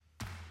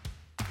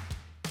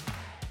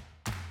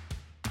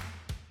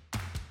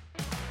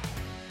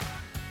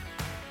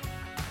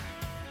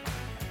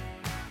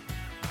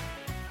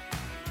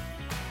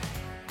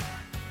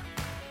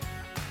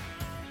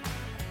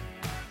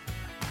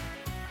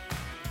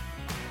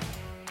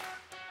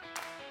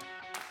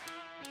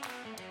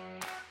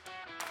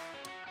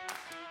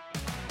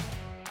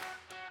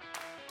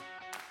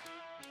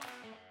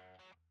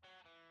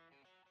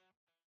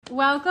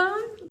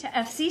Welcome to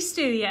FC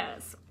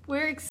Studios.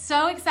 We're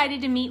so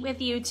excited to meet with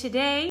you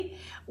today.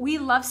 We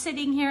love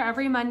sitting here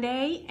every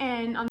Monday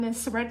and on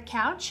this red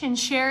couch and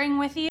sharing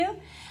with you.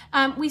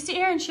 We sit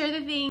here and share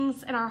the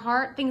things in our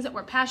heart, things that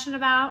we're passionate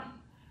about.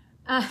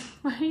 Why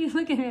are you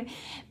looking at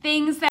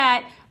things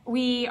that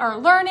we are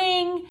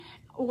learning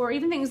or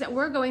even things that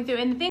we're going through?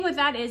 And the thing with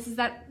that is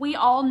that we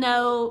all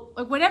know,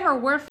 like, whatever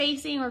we're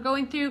facing or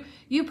going through,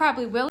 you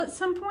probably will at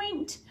some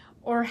point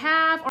or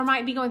have or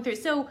might be going through.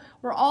 So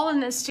we're all in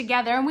this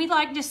together, and we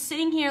like just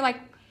sitting here, like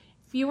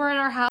if you were at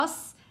our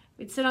house,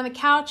 we'd sit on the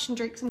couch and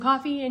drink some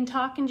coffee and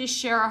talk and just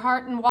share our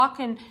heart and walk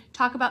and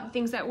talk about the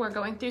things that we're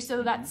going through.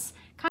 So that's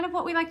kind of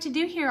what we like to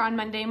do here on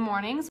Monday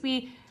mornings.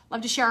 We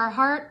love to share our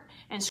heart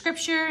and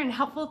scripture and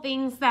helpful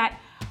things that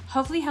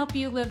hopefully help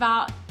you live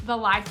out the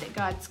life that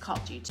God's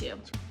called you to.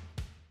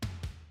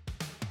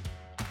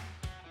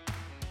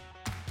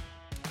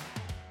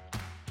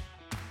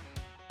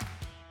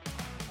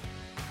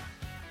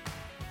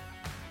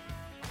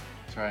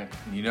 That's right.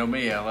 You know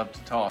me, I love to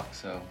talk,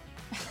 so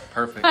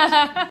perfect.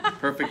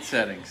 Perfect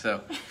setting. So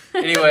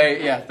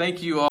anyway, yeah,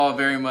 thank you all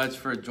very much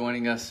for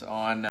joining us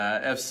on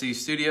FC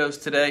Studios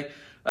today.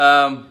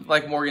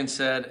 Like Morgan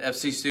said,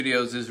 FC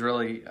Studios is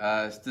really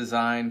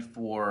designed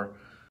for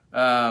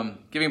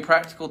giving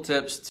practical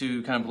tips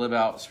to kind of live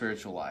out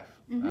spiritual life.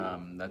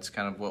 Mm-hmm. That's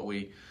kind of what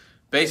we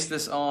base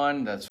this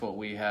on. That's what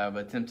we have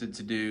attempted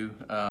to do,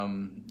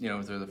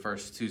 through the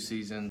first two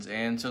seasons.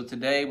 And so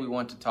today we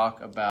want to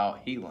talk about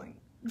healing.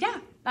 Yeah,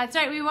 that's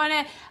right. We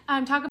want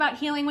to talk about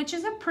healing, which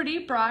is a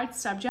pretty broad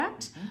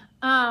subject.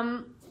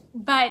 Mm-hmm.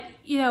 But,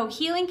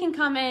 healing can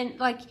come in,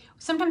 like,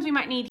 sometimes we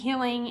might need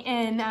healing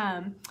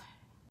in,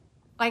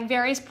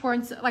 various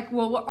points. Like,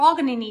 well, we're all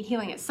going to need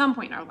healing at some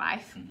point in our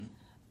life. Mm-hmm.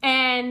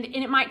 And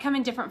it might come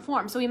in different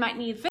forms. So we might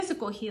need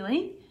physical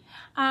healing.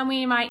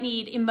 We might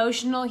need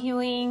emotional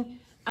healing,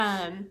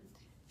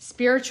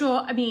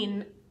 spiritual,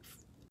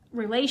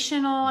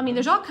 relational.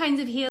 There's all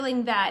kinds of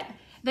healing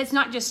that's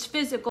not just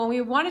physical. We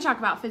want to talk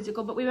about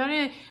physical, but we want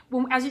to,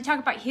 as we talk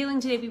about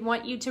healing today, we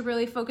want you to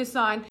really focus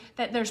on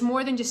that there's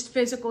more than just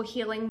physical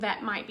healing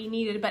that might be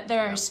needed, but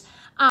there's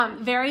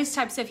various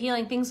types of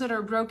healing, things that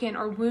are broken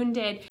or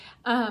wounded,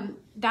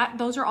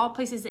 those are all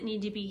places that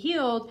need to be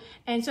healed.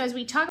 And so as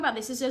we talk about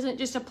this doesn't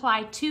just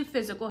apply to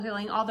physical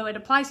healing, although it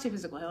applies to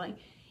physical healing.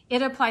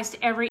 It applies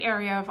to every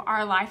area of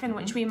our life in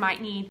which we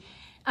might need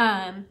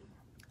healing.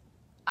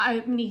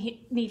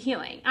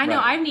 I know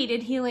I've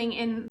needed healing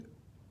in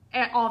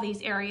all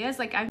these areas.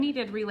 Like, I've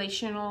needed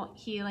relational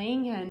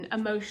healing and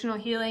emotional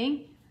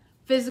healing,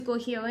 physical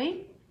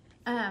healing.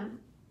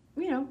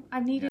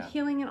 I've needed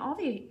healing in all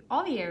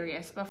the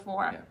areas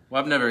before. Yeah.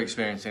 Well, I've never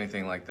experienced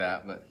anything like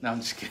that, but no,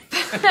 I'm just kidding.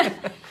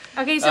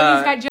 Okay, so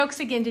he's got jokes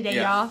again today,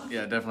 y'all.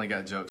 Yeah, definitely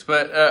got jokes.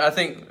 But I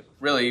think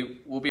really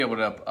we'll be able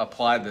to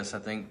apply this, I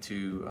think,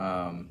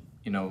 to,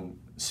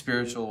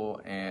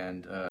 spiritual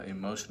and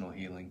emotional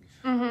healing.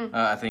 Mm-hmm.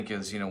 I think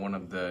is, one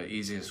of the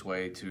easiest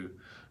way to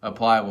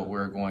apply what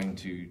we're going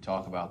to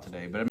talk about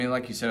today. But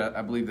like you said,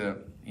 I believe that,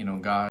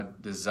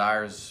 God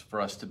desires for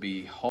us to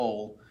be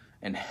whole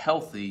and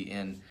healthy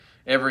in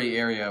every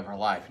area of our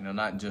life.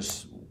 Not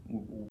just,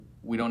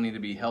 we don't need to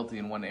be healthy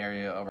in one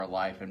area of our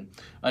life and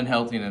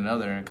unhealthy in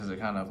another, because it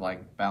kind of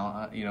like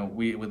balance,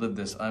 we live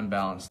this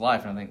unbalanced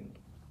life. And I think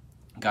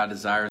God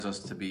desires us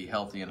to be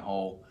healthy and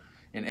whole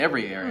in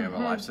every area of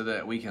our life so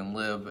that we can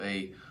live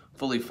a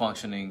fully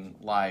functioning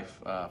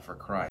life for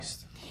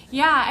Christ.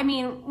 Yeah,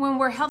 when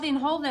we're healthy and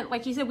whole, then,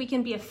 like you said, we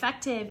can be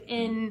effective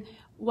in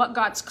what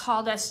God's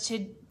called us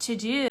to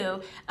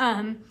do.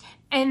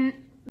 And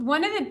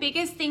one of the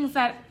biggest things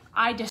that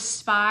I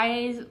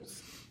despise,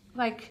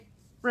 like,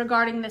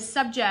 regarding this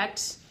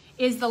subject,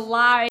 is the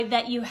lie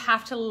that you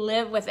have to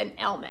live with an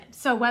ailment.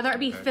 So whether it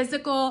be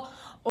physical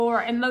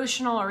or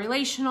emotional or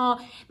relational,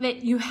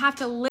 that you have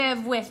to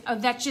live with,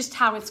 that's just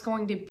how it's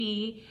going to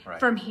be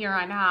from here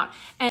on out.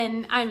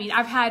 And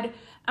I've had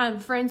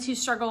friends who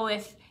struggle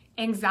with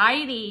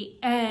anxiety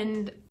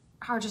and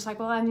are just like,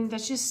 well,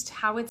 that's just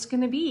how it's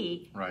going to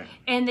be. Right.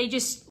 And they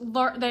just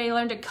they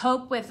learn to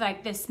cope with,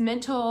 like, this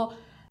mental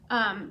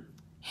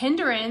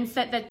hindrance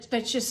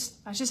that's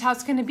just how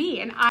it's going to be.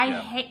 And I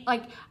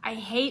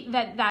hate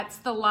that that's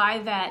the lie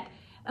that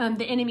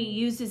the enemy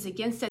uses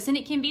against us. And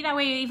it can be that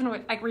way even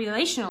with, like,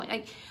 relationally.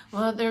 Like,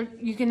 well,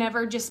 you can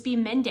never just be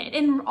mended.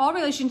 And all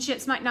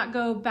relationships might not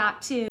go back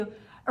to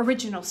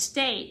original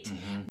state,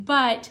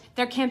 but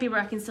there can be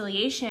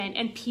reconciliation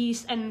and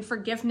peace and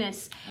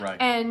forgiveness. Right.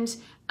 And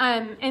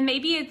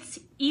maybe it's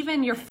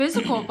even your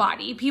physical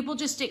body. People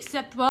just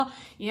accept, well,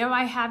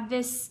 I have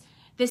this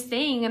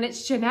thing and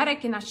it's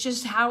genetic and that's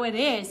just how it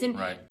is.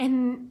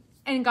 And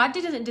and God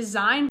doesn't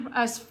design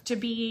us to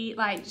be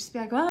like, just be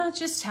like, well, it's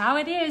just how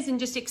it is, and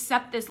just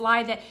accept this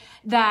lie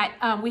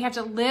that we have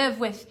to live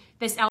with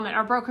this element,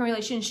 our broken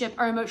relationship,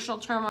 our emotional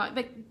turmoil,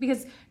 but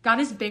because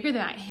God is bigger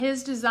than that.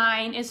 His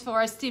design is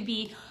for us to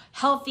be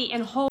healthy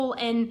and whole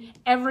in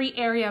every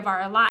area of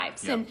our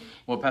lives. Yep. And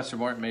well, Pastor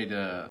Martin made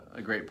a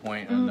great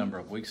point a number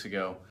of weeks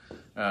ago.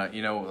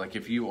 Like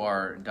if you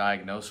are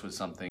diagnosed with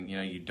something,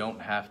 you don't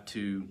have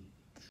to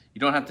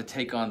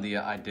take on the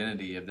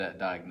identity of that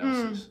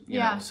diagnosis. You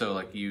know? So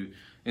like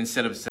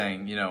instead of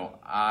saying,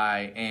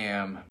 I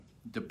am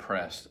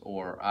depressed,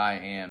 or I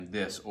am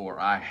this, or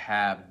I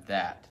have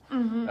that,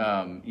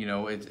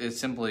 it's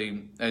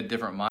simply a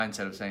different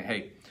mindset of saying,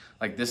 hey,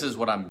 like this is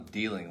what I'm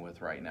dealing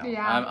with right now.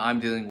 I'm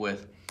dealing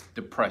with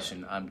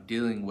depression. I'm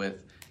dealing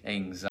with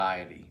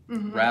anxiety,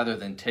 rather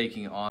than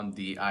taking on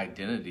the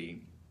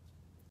identity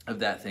of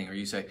that thing. Or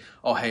you say,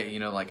 oh, hey,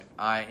 like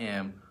I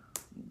am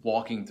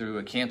walking through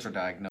a cancer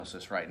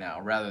diagnosis right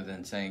now, rather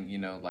than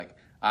saying, like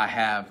I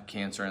have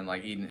cancer and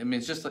like eating. I mean,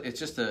 it's just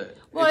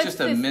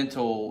a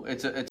mental.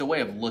 It's a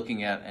way of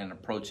looking at and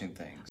approaching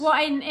things. Well,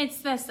 and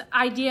it's this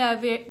idea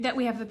of it, that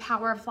we have the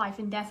power of life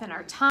and death in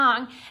our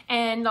tongue,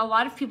 and a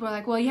lot of people are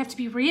like, well, you have to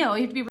be real,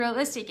 you have to be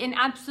realistic, and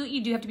absolutely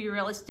you do have to be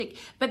realistic.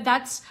 But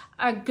that's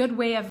a good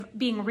way of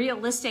being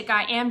realistic.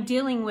 I am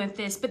dealing with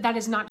this, but that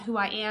is not who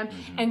I am,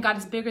 and God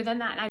is bigger than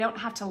that, and I don't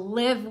have to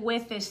live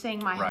with this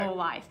thing my whole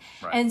life.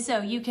 Right. And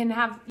so you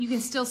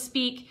can still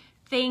speak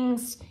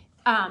things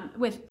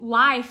with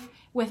life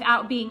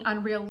without being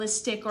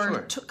unrealistic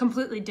or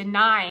completely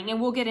denying. And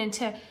we'll get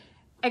into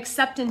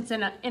acceptance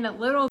in a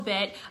little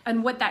bit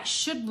and what that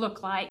should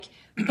look like.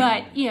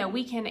 But,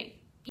 we can,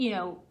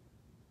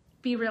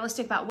 be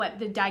realistic about what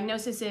the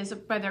diagnosis is,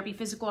 whether it be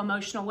physical,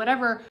 emotional,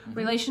 whatever,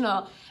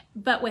 relational,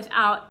 but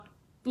without,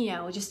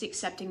 just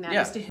accepting that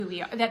as to who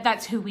we are,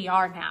 that's who we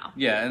are now.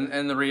 Yeah.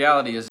 And the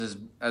reality is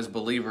as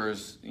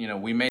believers,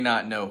 we may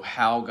not know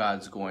how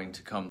God's going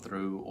to come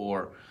through,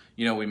 or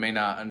we may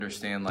not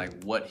understand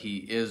like what he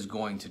is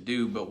going to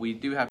do, but we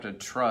do have to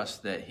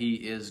trust that he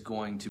is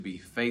going to be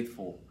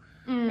faithful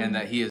and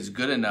that he is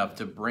good enough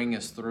to bring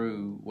us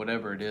through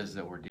whatever it is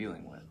that we're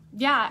dealing with.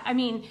 Yeah, I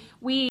mean,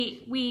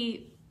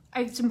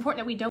 it's important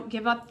that we don't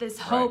give up this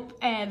hope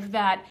of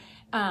that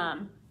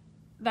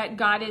that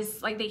God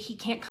is like, that he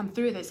can't come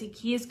through this.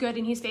 He is good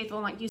and he's faithful.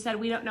 And like you said,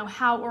 we don't know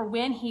how or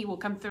when he will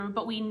come through,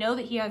 but we know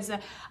that he has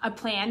a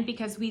plan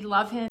because we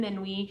love him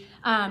and we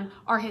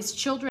are his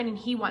children, and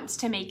he wants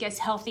to make us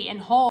healthy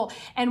and whole.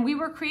 And we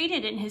were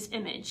created in his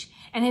image,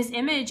 and his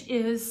image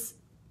is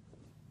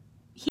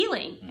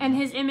healing, and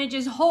his image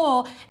is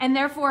whole, and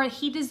therefore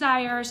he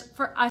desires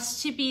for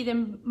us to be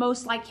the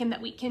most like him that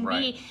we can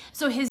be.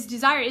 So his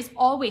desire is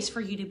always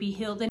for you to be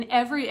healed in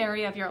every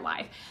area of your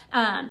life.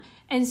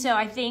 And so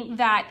I think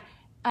that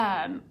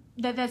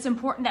that's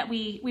important that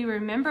we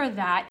remember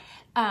that.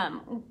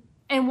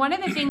 And one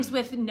of the things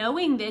with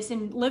knowing this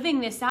and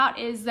living this out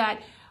is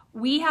that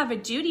we have a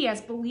duty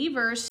as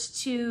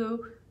believers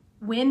to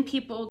win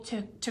people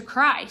to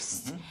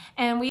Christ.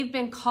 And we've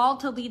been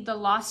called to lead the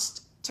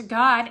lost to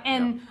God.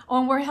 And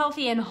when we're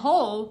healthy and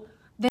whole,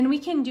 then we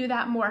can do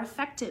that more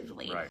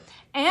effectively.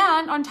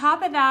 And on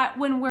top of that,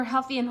 when we're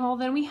healthy and whole,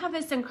 then we have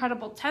this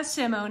incredible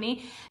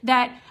testimony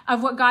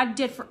of what God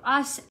did for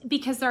us,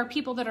 because there are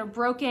people that are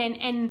broken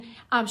and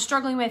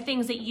struggling with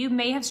things that you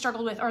may have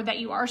struggled with or that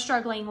you are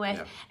struggling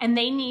with, and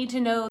they need to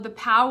know the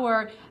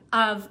power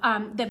of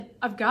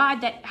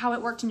God, that how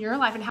it worked in your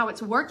life and how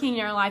it's working in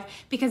your life,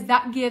 because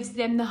that gives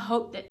them the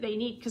hope that they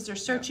need, because they're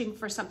searching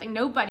for something.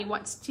 No one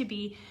wants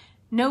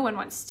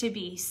to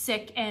be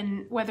sick,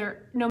 and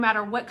no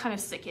matter what kind of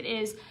sick it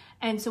is.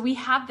 And so we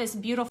have this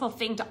beautiful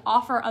thing to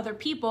offer other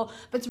people,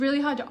 but it's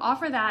really hard to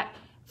offer that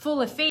full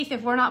of faith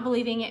if we're not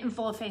believing it and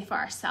full of faith for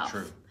ourselves.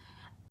 True.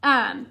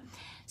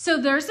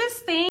 So there's this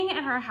thing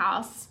in our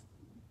house.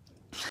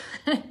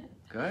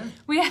 Good.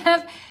 We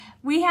have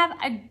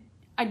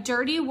a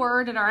dirty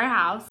word in our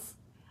house.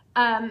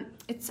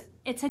 It's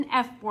an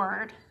F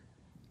word,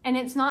 and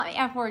it's not the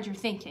F word you're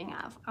thinking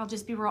of. I'll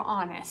just be real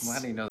honest. Well, how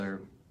do you know they're...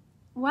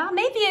 Well,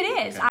 maybe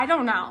it is. Okay. I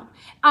don't know.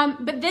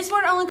 But this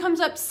word only comes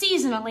up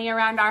seasonally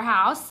around our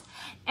house.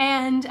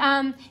 And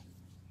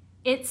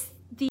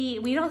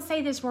we don't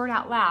say this word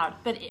out loud,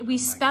 but we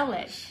spell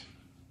it.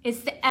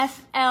 It's the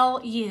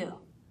FLU.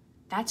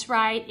 That's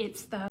right.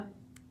 It's the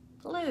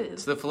flu.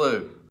 It's the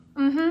flu.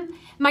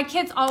 My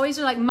kids always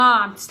are like,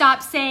 Mom,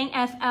 stop saying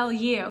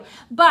FLU.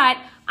 But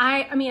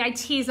I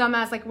tease them.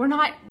 I was like, we're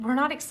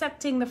not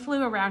accepting the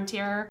flu around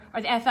here,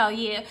 or the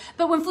FLU.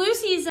 But when flu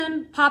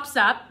season pops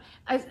up,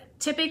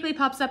 typically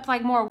pops up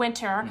like more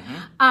winter,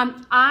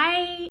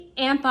 I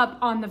amp up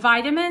on the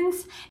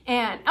vitamins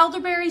and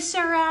elderberry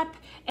syrup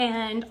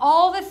and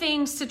all the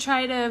things to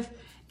try to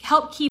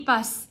help keep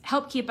us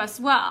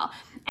well.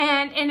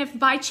 And if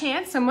by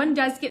chance someone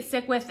does get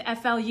sick with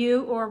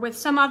FLU or with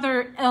some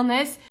other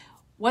illness,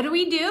 what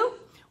do?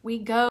 We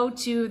go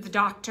to the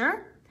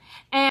doctor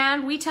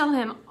and we tell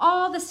him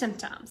all the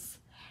symptoms.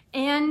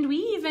 And we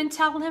even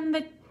tell him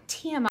the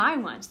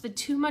TMI ones, the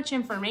too much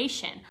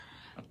information.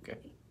 Okay.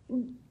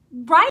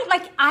 right?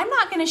 Like, I'm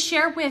not going to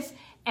share with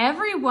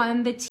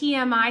everyone the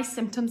TMI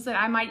symptoms that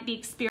I might be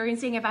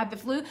experiencing if I have the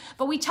flu,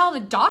 but we tell the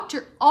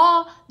doctor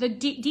all the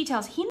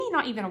details. He may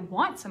not even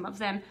want some of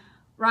them,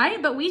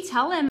 right? But we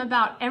tell him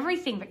about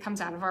everything that comes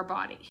out of our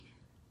body.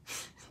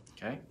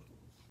 Okay.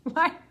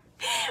 Why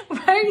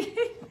are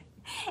you?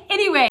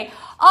 Anyway,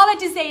 all that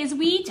to say is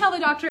we tell the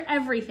doctor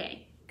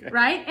everything, okay,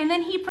 right? And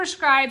then he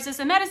prescribes us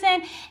a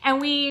medicine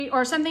and we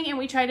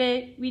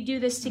do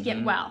this to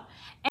get well.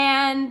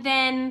 And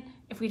then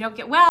if we don't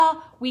get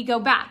well, we go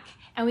back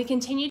and we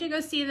continue to go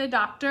see the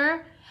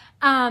doctor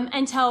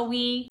until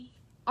we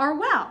are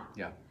well.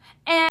 Yeah.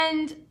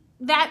 And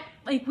that,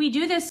 like, we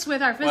do this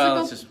with our physical. Well,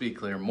 let's just be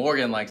clear.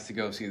 Morgan likes to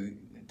go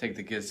take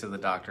the kids to the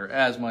doctor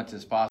as much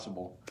as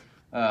possible.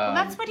 Well,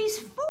 that's what he's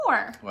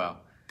for.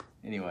 Well,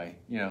 anyway,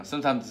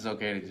 sometimes it's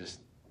okay to just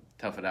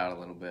tough it out a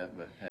little bit,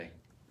 but hey.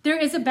 There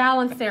is a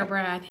balance there,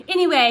 Brad.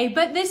 Anyway,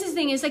 but this is the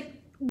thing is, like,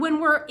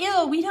 when we're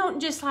ill, we don't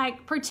just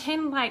like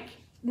pretend like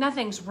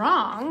nothing's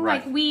wrong.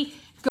 Right. Like, we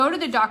go to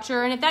the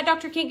doctor, and if that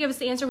doctor can't give us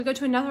the answer, we go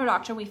to another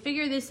doctor and we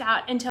figure this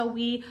out until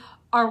we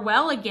are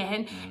well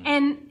again.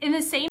 And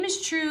the same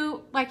is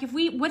true, like,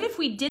 what if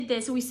we did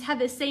this and we had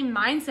the same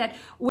mindset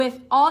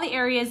with all the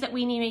areas that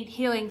we need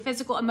healing,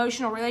 physical,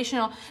 emotional,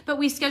 relational, but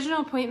we schedule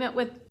an appointment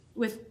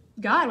with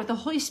God, with the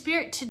Holy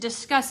Spirit, to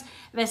discuss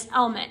this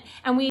element,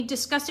 and we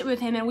discussed it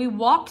with him and we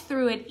walked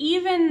through it,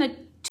 even the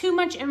too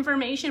much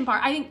information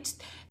part. I think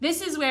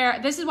this is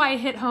why I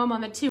hit home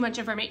on the too much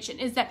information,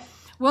 is that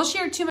we'll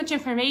share too much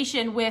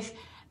information with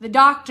the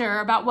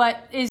doctor about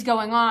what is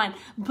going on.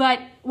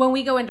 But when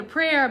we go into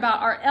prayer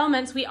about our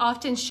ailments, we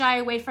often shy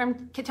away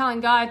from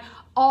telling God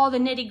all the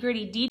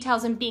nitty-gritty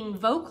details and being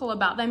vocal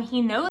about them.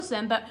 He knows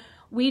them, but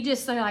we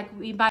just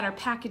we better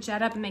package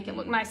that up and make it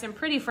look nice and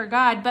pretty for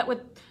God. But with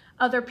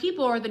other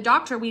people or the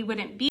doctor, we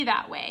wouldn't be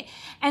that way.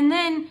 And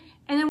then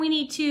we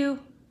need to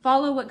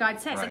follow what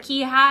God says. Right. Like,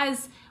 he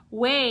has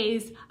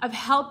ways of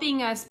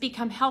helping us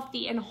become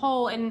healthy and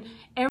whole in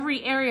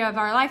every area of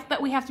our life,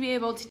 but we have to be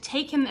able to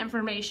take him the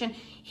information,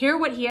 hear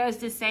what he has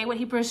to say, what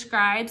he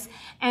prescribes,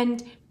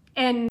 and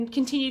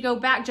continue to go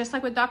back. Just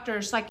like with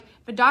doctors, like,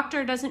 if a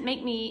doctor doesn't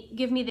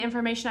give me the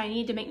information I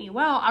need to make me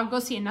well, I'll go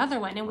see another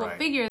one and we'll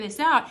figure this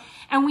out.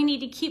 And we need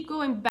to keep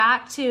going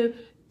back to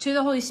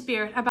the Holy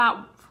Spirit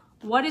about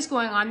what is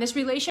going on. This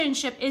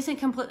relationship isn't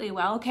completely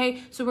well,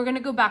 okay? So we're going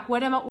to go back. What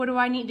do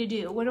I need to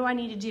do? What do I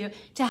need to do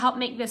to help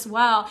make this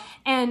well?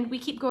 And we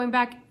keep going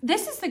back.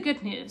 This is the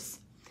good news.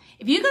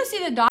 If you go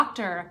see the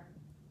doctor,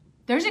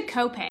 there's a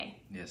copay.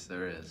 Yes,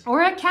 there is.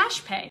 Or a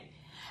cash pay.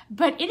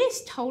 But it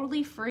is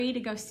totally free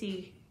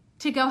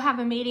to go have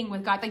a meeting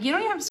with God. Like, you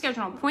don't even have to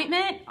schedule an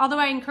appointment, although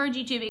I encourage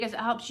you to, because it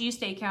helps you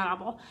stay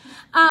accountable.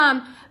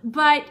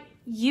 But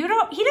he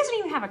doesn't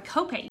even have a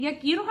copay.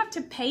 You don't have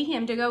to pay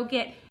him to go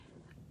get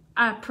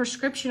a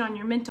prescription on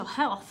your mental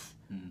health.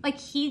 Like,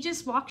 he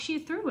just walks you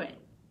through it.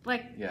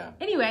 Like, yeah.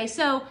 Anyway,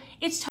 so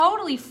it's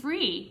totally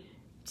free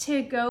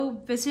to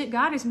go visit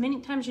God as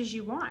many times as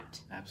you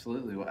want.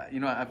 Absolutely. Well,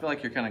 I feel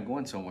like you're kind of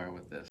going somewhere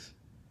with this.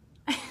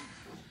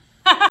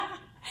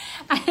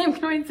 I am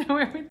going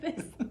somewhere with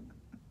this.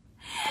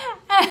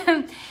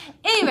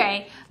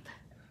 Anyway,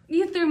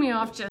 you threw me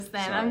off just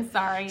then. I'm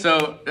sorry.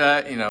 So,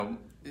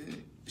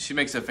 she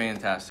makes a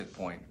fantastic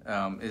point,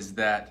 is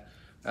that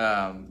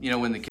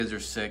when the kids are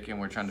sick and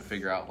we're trying to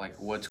figure out like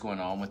what's going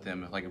on with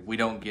them, like if we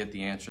don't get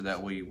the answer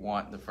that we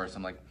want the first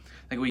time, like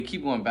we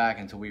keep going back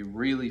until we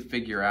really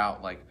figure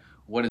out like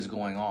what is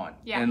going on.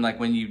 Yeah. And like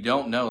when you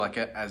don't know, like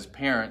as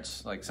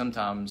parents, like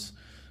sometimes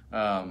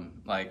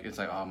like it's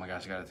like, oh my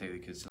gosh, I gotta take the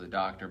kids to the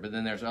doctor. But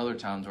then there's other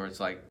times where it's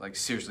like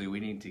seriously, we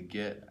need to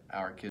get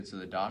our kids to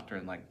the doctor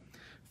and like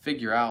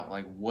figure out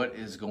like what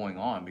is going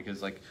on,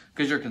 because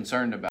you're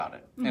concerned about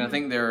it. Mm-hmm. And I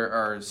think there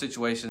are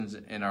situations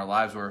in our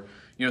lives where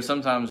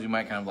sometimes we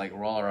might kind of like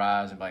roll our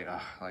eyes and be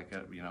like,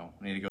 we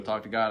need to go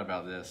talk to God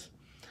about this.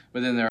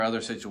 But then there are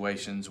other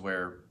situations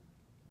where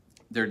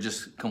they're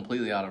just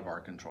completely out of our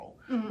control,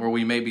 mm-hmm. where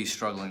we may be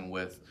struggling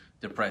with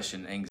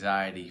depression,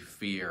 anxiety,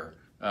 fear,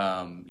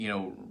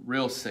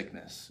 real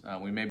sickness.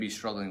 We may be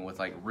struggling with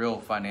like real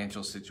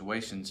financial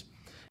situations,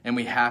 and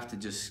we have to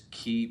just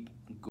keep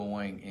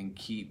going and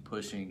keep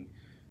pushing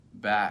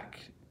back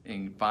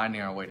and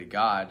finding our way to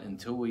God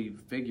until we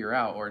figure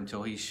out, or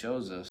until he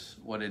shows us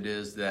what it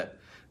is that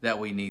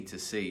we need to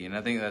see. And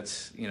I think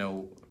that's,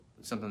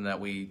 something that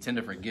we tend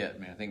to forget. I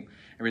mean, I think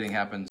everything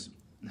happens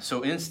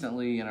so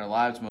instantly in our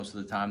lives most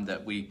of the time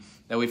that we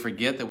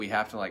forget that we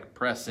have to like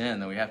press in,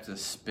 that we have to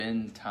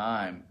spend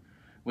time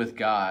with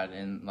God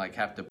and like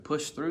have to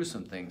push through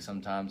some things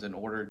sometimes in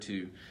order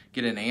to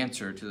get an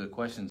answer to the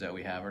questions that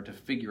we have, or to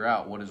figure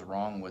out what is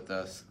wrong with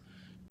us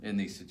in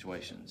these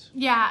situations.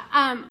 Yeah,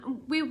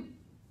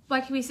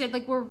 like we said,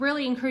 like we're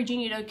really encouraging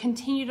you to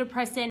continue to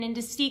press in and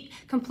to seek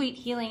complete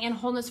healing and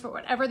wholeness for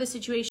whatever the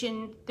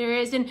situation there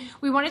is. And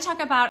we want to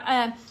talk about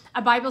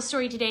a Bible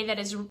story today that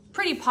is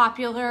pretty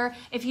popular.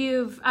 If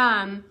you've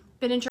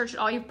been in church at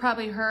all, you've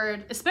probably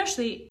heard,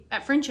 especially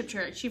at Friendship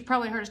Church, you've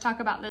probably heard us talk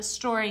about this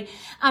story.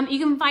 You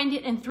can find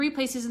it in 3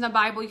 places in the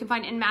Bible. You can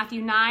find it in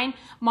Matthew 9,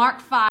 Mark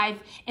 5,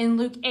 and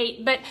Luke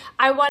 8. But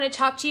I want to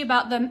talk to you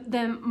about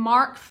the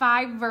Mark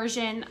 5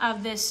 version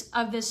of this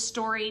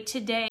story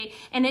today.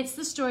 And it's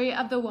the story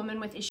of the woman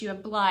with issue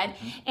of blood.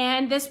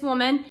 And this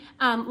woman,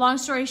 long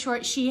story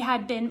short, she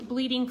had been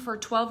bleeding for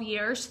 12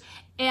 years.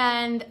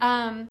 And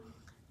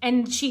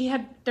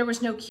there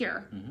was no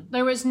cure.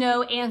 There was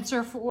no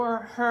answer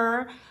for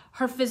her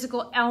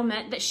physical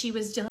ailment that she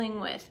was dealing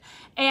with.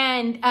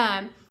 And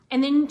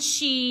then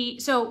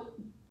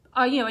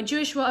a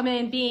Jewish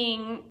woman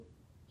being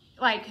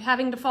like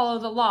having to follow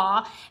the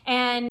law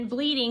and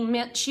bleeding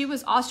meant she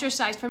was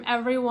ostracized from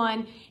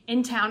everyone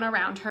in town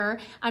around her.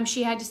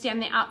 She had to stay on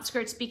the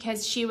outskirts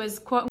because she was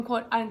quote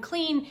unquote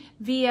unclean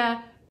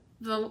via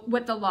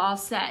what the law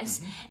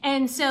says.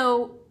 And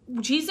so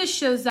Jesus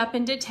shows up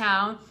into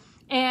town,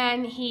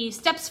 and he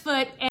steps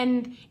foot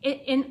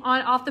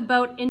off the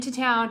boat into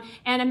town,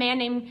 and a man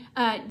named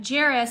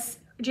Jairus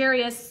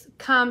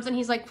comes, and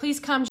he's like, "Please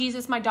come,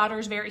 Jesus, my daughter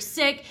is very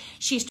sick.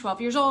 She's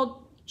 12 years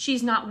old.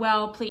 She's not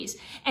well, please."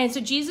 And so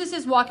Jesus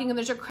is walking, and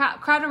there's a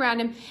crowd around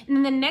him. And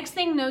then the next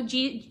thing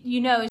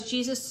is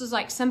Jesus was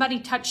like, "Somebody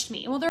touched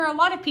me." Well, there are a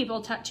lot of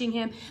people touching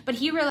him, but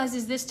he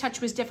realizes this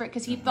touch was different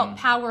because he felt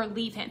power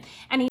leave him.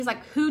 And he's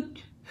like, who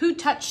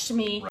touched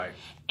me? Right.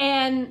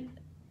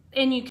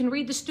 And you can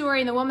read the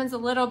story, and the woman's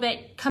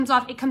comes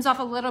off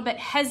a little bit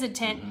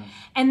hesitant.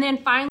 And then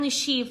finally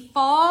she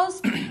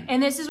falls.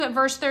 And this is what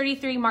verse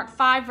 33, Mark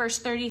 5, verse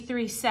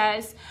 33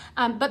 says.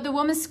 But the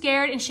woman,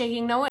 scared and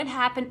shaking, know what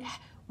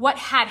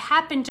had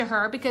happened to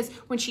her, because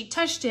when she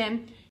touched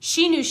him,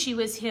 she knew she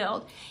was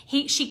healed.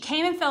 She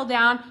came and fell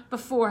down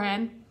before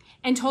him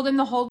and told him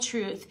the whole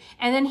truth.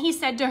 And then he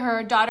said to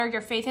her, "Daughter,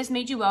 your faith has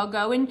made you well.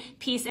 Go in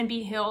peace and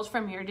be healed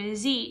from your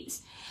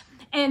disease."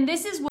 And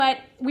this is what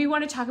we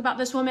want to talk about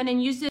this woman,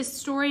 and use this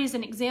story as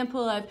an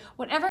example of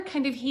whatever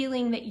kind of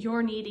healing that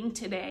you're needing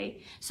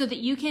today, so that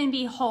you can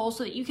be whole,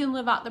 so that you can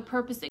live out the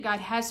purpose that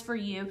God has for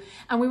you.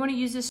 And we want to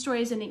use this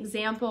story as an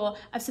example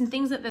of some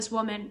things that this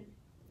woman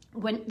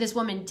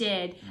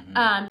did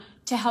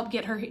to help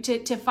get her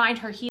to find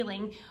her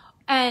healing.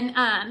 And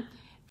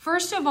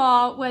first of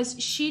all was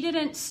she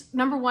didn't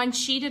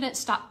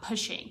stop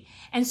pushing.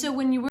 And so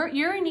when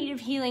you're in need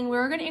of healing,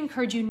 we're going to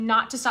encourage you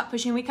not to stop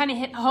pushing. We kind of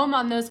hit home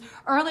on those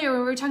earlier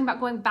when we were talking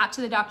about going back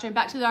to the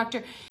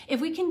doctor.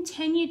 If we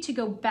continue to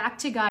go back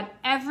to God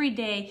every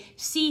day,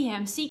 see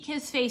him, seek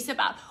his face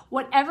about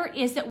whatever it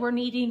is that we're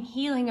needing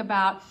healing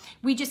about,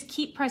 we just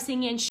keep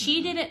pressing in.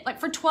 She didn't,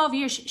 for 12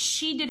 years,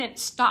 she didn't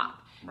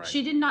stop. Right.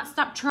 She did not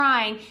stop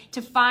trying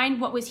to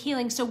find what was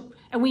healing. So,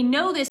 and we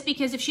know this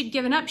because if she'd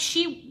given up,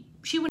 she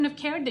wouldn't have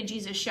cared that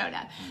Jesus showed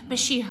up. But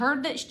she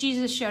heard that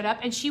Jesus showed up,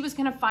 and she was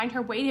going to find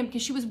her way to him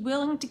because she was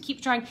willing to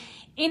keep trying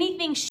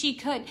anything she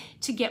could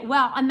to get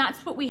well. And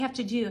that's what we have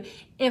to do.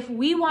 If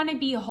we want to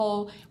be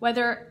whole,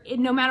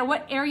 no matter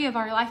what area of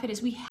our life it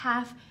is, we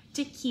have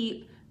to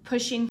keep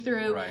pushing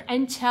through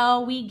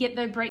until we get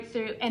the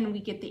breakthrough and we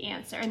get the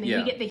answer, and then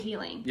we get the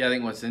healing. Yeah, I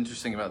think what's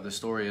interesting about this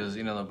story is,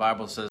 the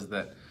Bible says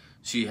that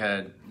she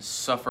had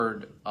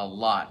suffered a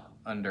lot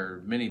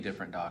under many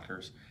different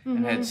doctors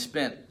and had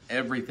spent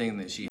everything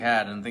that she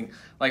had. And I think,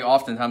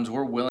 oftentimes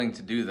we're willing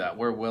to do that.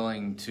 We're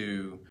willing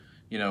to,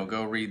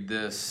 go read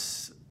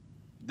this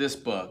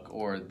book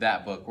or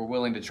that book. We're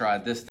willing to try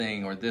this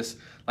thing or this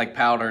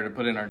powder to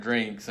put in our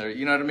drinks, or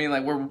you know what I mean?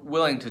 We're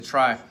willing to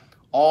try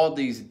all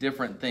these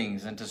different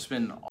things and to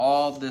spend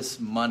all this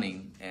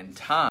money and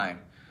time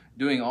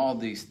doing all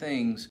these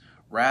things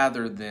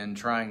rather than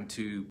trying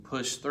to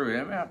push through.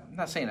 I mean, I'm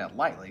not saying that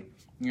lightly.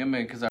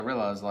 Because I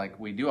realize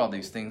we do all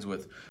these things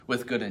with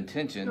good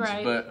intentions,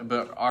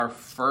 but our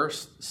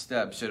first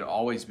step should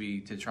always be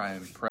to try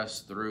and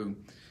press through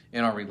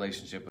in our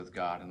relationship with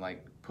God and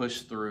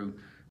push through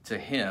to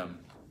him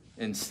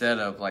instead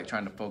of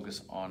trying to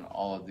focus on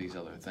all of these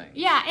other things.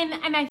 Yeah,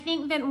 and I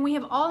think that when we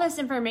have all this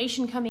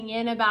information coming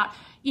in about,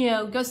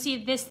 go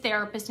see this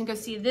therapist and go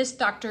see this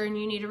doctor and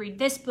you need to read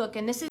this book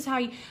and this is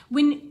how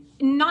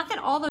not that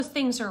all those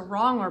things are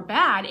wrong or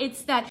bad.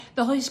 It's that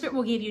the Holy Spirit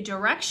will give you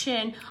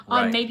direction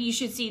on maybe you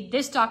should see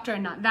this doctor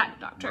and not that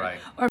doctor. Right.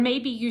 Or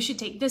maybe you should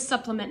take this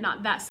supplement,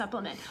 not that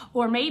supplement.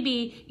 Or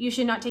maybe you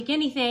should not take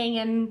anything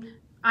and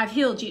I've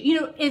healed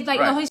you. It's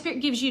the Holy Spirit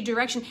gives you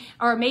direction.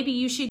 Or maybe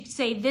you should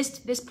say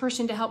this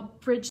person to help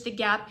bridge the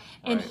gap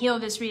and heal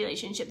this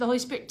relationship. The Holy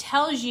Spirit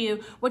tells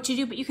you what to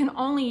do, but you can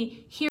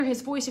only hear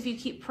his voice if you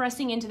keep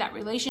pressing into that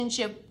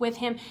relationship with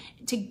him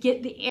to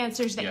get the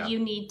answers that you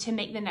need to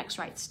make the next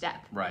right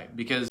step. Right,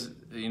 because,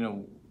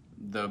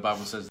 the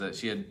Bible says that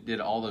she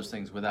did all those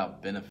things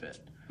without benefit.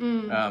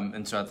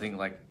 And so I think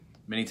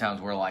many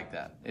times we're like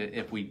that.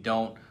 If we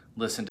don't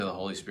listen to the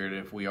Holy Spirit,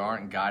 if we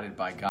aren't guided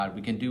by God,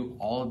 we can do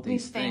all of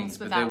these things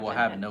but they will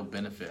have no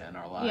benefit in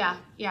our life.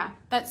 Yeah,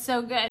 that's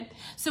so good.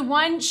 So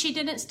one, she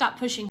didn't stop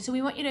pushing. So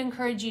we want you to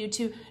encourage you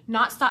to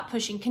not stop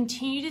pushing.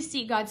 Continue to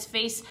see God's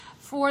face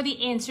for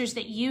the answers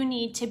that you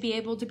need to be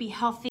able to be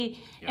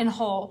healthy and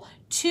whole.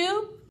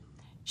 Two,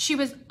 she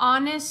was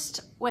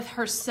honest with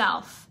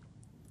herself.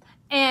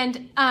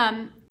 And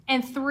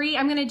 3,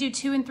 I'm going to do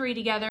 2 and 3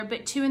 together,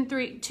 but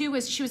 2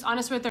 was she was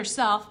honest with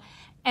herself,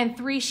 and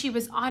 3, she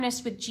was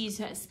honest with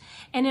Jesus.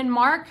 And in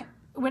Mark,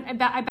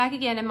 back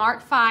again in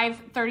Mark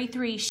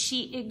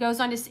 5:33, it goes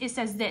on. It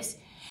says this: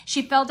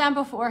 she fell down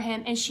before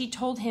him and she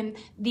told him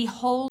the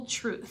whole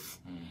truth.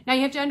 Now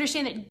you have to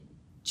understand that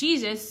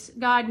Jesus,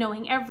 God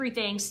knowing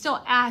everything,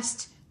 still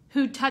asked,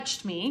 "Who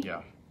touched me?"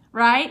 Yeah.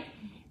 Right?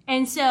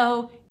 And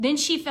so then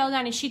she fell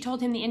down and she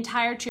told him the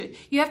entire truth.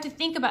 You have to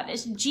think about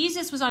this.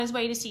 Jesus was on his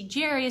way to see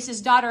Jairus,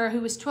 his daughter,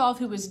 who was 12,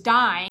 who was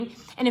dying.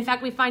 And in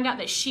fact, we find out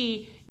that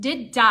she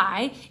did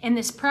die in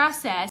this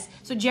process.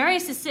 So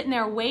Jairus is sitting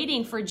there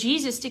waiting for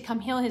Jesus to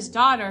come heal his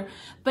daughter.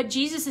 But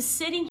Jesus is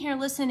sitting here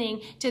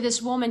listening to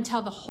this woman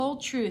tell the whole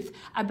truth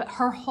about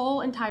her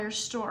whole entire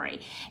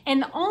story.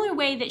 And the only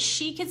way that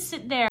she could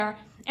sit there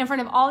in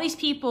front of all these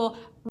people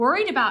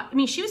worried about, I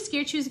mean, she was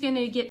scared she was going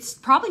to get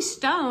probably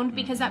stoned,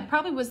 because that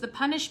probably was the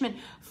punishment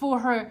for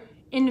her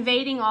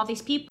invading all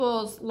these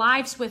people's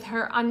lives with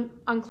her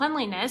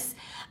uncleanliness.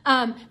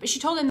 But she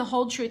told him the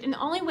whole truth. And the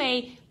only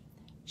way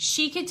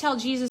she could tell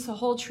Jesus the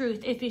whole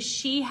truth if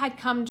she had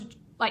come to,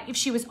 like, if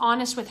she was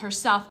honest with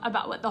herself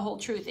about what the whole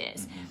truth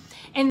is.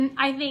 And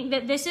I think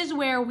that this is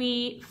where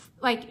we,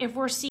 like, if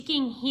we're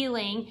seeking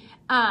healing,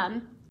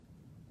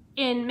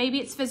 in maybe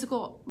it's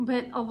physical,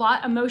 but a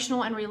lot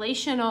emotional and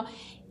relational,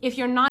 if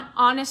you're not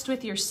honest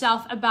with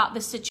yourself about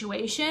the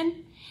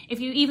situation, if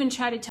you even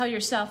try to tell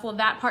yourself, well,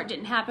 that part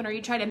didn't happen, or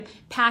you try to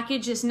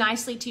package this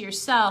nicely to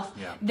yourself,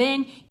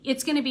 then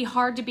it's going to be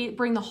hard to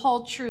bring the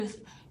whole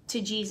truth to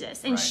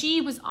Jesus. And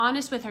she was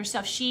honest with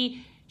herself.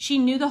 She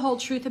knew the whole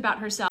truth about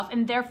herself.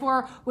 And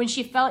therefore, when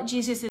she fell at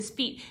Jesus'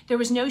 feet, there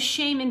was no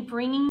shame in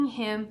bringing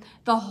him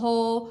the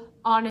whole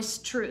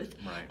honest truth.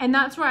 And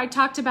that's where I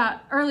talked about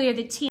earlier,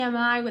 the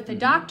TMI with the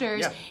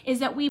doctors, is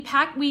that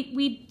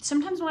we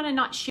sometimes want to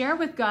not share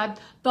with God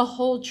the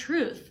whole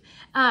truth.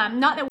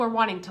 Not that we're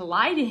wanting to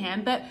lie to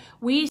him, but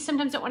we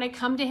sometimes don't want to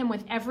come to him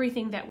with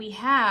everything that we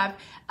have.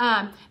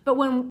 But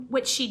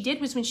what she did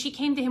was, when she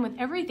came to him with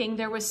everything,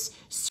 there was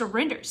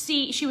surrender.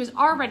 See, she was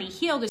already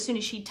healed as soon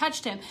as she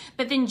touched him,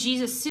 but then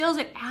Jesus seals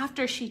it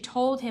after she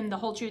told him the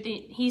whole truth.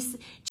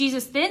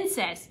 Jesus then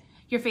says,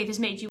 "Your faith has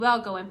made you well,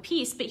 go in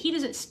peace." But he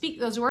doesn't speak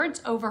those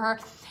words over her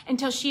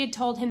until she had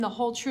told him the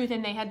whole truth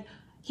and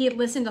he had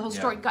listened to the whole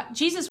story. God,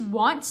 Jesus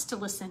wants to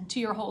listen to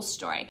your whole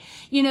story.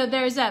 You know,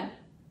 there's a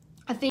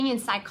thing in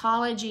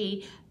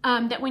psychology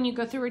that when you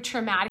go through a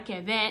traumatic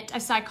event,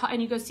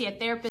 and you go see a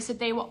therapist, that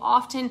they will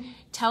often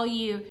tell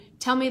you,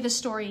 "Tell me the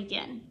story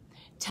again.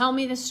 Tell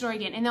me the story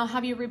again." And they'll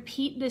have you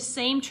repeat the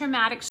same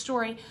traumatic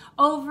story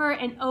over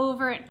and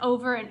over and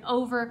over and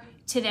over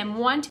to them.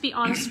 1, to be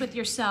honest with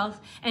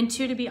yourself, and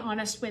 2, to be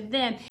honest with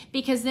them.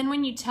 Because then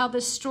when you tell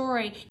the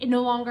story, it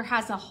no longer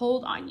has a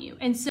hold on you.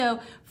 And so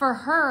for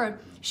her,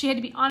 she had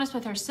to be honest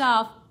with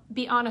herself,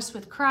 be honest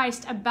with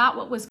Christ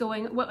about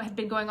what had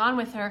been going on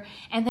with her.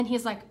 And then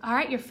he's like, "All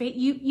right, your faith,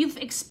 you've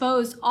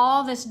exposed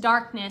all this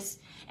darkness,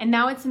 and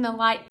now it's in the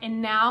light,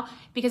 and now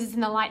because it's in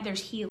the light,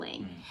 there's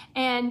healing."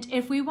 And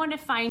if we want to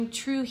find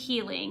true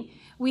healing,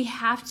 we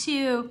have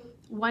to,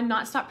 1,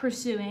 not stop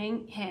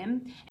pursuing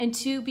him, and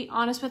 2, be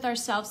honest with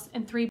ourselves,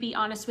 and 3, be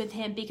honest with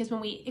him. Because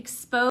when we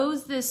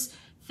expose this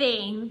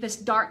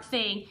dark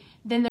thing,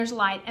 then there's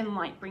light, and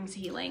light brings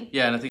healing.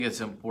 Yeah, and I think it's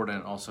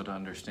important also to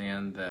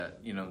understand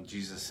that,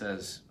 Jesus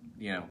says,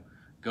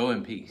 go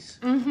in peace.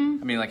 I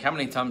mean, like, how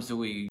many times do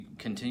we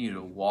continue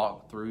to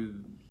walk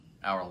through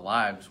our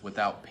lives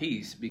without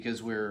peace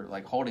because we're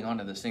like holding on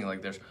to this thing?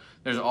 Like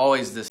there's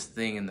always this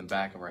thing in the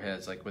back of our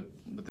heads. Like with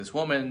this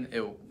woman,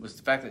 it was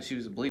the fact that she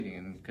was bleeding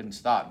and couldn't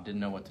stop,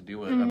 didn't know what to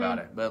do about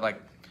it. But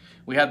like,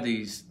 we have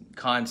these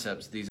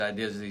concepts, these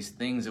ideas, these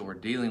things that we're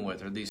dealing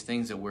with, or these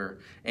things that we're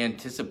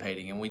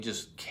anticipating, and we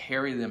just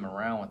carry them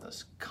around with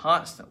us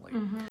constantly.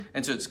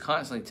 And so it's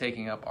constantly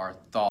taking up our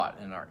thought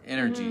and our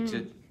energy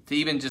to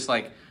even just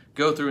like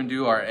go through and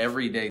do our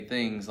everyday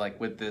things, like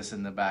with this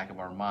in the back of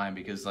our mind,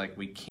 because like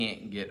we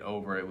can't get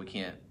over it, we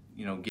can't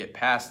get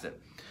past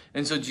it.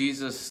 And so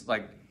Jesus,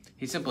 like,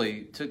 he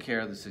simply took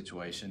care of the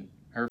situation.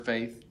 Her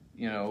faith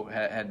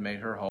had made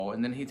her whole,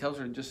 and then he tells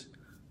her, just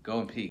go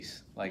in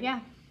peace, like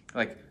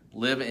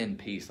live in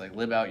peace, like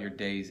live out your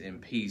days in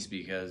peace,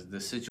 because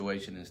the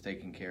situation is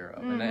taken care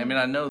of. And I mean,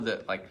 I know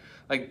that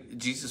like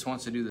Jesus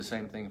wants to do the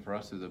same thing for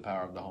us through the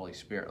power of the Holy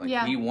Spirit.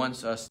 Like he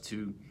wants us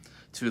to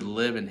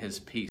live in his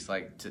peace,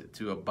 like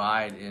to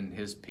abide in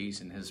his peace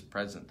and his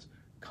presence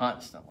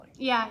constantly.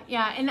 Yeah.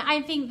 And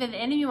I think that the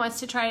enemy wants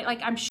to try,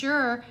 like, I'm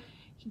sure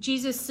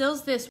Jesus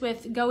seals this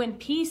with go in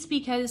peace,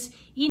 because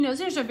he knows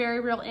there's a very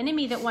real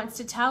enemy that wants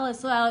to tell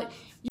us, well,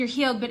 you're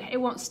healed, but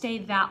it won't stay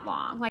that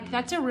long. Like,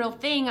 that's a real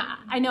thing.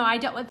 I know I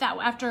dealt with that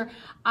after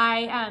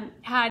I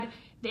had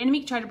the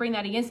enemy try to bring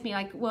that against me.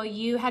 Like, well,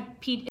 you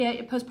had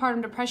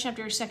postpartum depression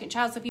after your second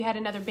child, so if you had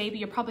another baby,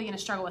 you're probably going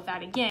to struggle with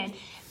that again.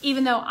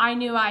 Even though I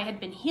knew I had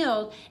been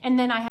healed, and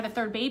then I had a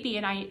third baby,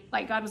 and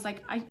God was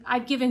like,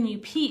 I've given you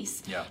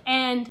peace. Yeah.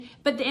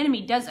 But the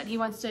enemy does it. He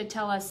wants to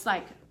tell us,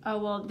 like, oh,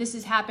 well, this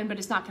has happened, but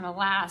it's not going to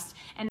last.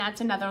 And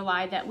that's another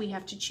lie that we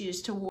have to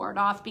choose to ward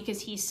off,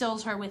 because he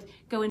seals her with,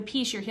 go in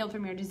peace, you're healed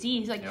from your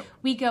disease. Like,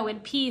 we go in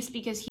peace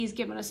because he's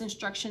given us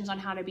instructions on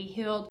how to be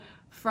healed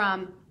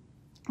from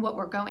what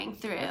we're going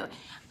through.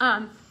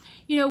 I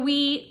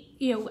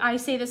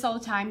say this all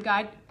the time,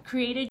 God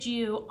created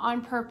you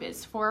on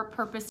purpose, for a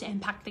purpose to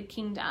impact the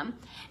kingdom.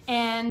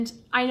 And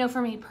I know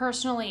for me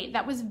personally,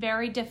 that was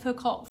very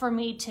difficult for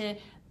me to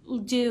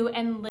do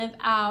and live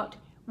out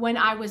when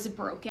I was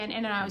broken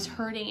and I was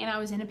hurting and I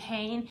was in a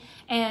pain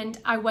and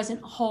I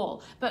wasn't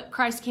whole. But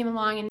Christ came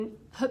along and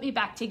put me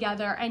back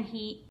together, and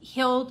he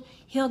healed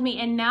me.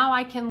 And now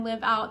I can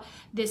live out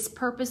this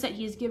purpose that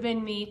he's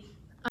given me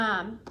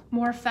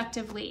more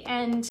effectively,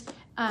 and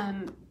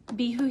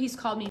be who he's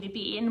called me to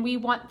be. And we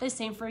want the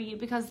same for you,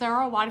 because there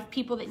are a lot of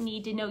people that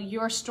need to know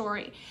your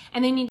story,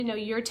 and they need to know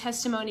your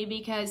testimony,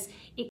 because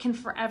it can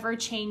forever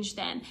change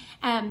them.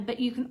 But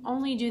you can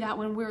only do that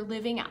when we're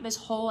living out this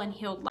whole and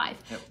healed life.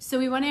 So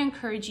we want to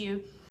encourage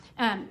you,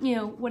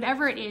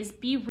 whatever it is,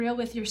 be real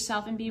with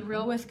yourself and be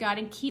real with God,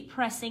 and keep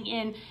pressing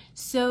in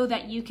so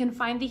that you can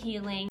find the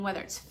healing, whether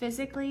it's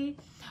physically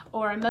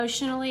or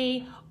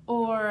emotionally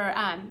or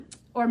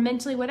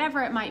mentally,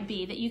 whatever it might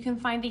be, that you can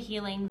find the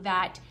healing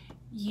that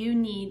you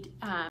need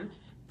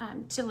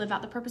to live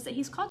out the purpose that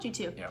he's called you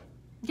to.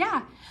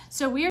 Yeah.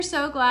 So we are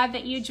so glad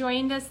that you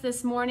joined us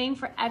this morning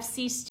for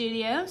FC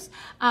Studios.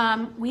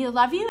 We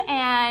love you,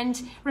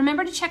 and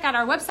remember to check out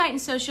our website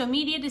and social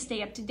media to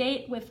stay up to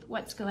date with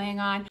what's going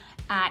on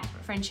at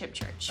Friendship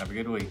Church. Have a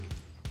good week.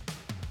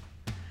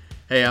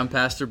 Hey, I'm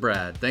Pastor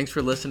Brad. Thanks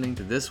for listening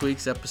to this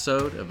week's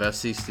episode of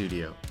FC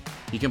Studio.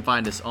 You can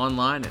find us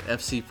online at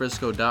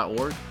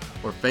fcfrisco.org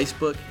or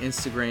Facebook,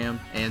 Instagram,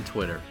 and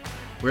Twitter.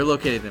 We're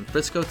located in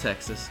Frisco,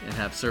 Texas, and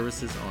have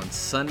services on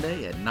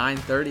Sunday at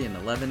 9:30 and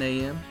 11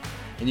 a.m.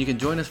 And you can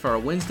join us for our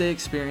Wednesday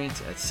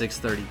experience at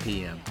 6:30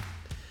 p.m.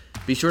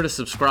 Be sure to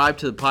subscribe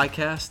to the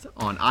podcast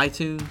on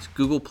iTunes,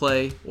 Google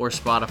Play, or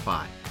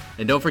Spotify.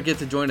 And don't forget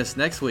to join us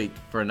next week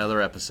for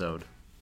another episode.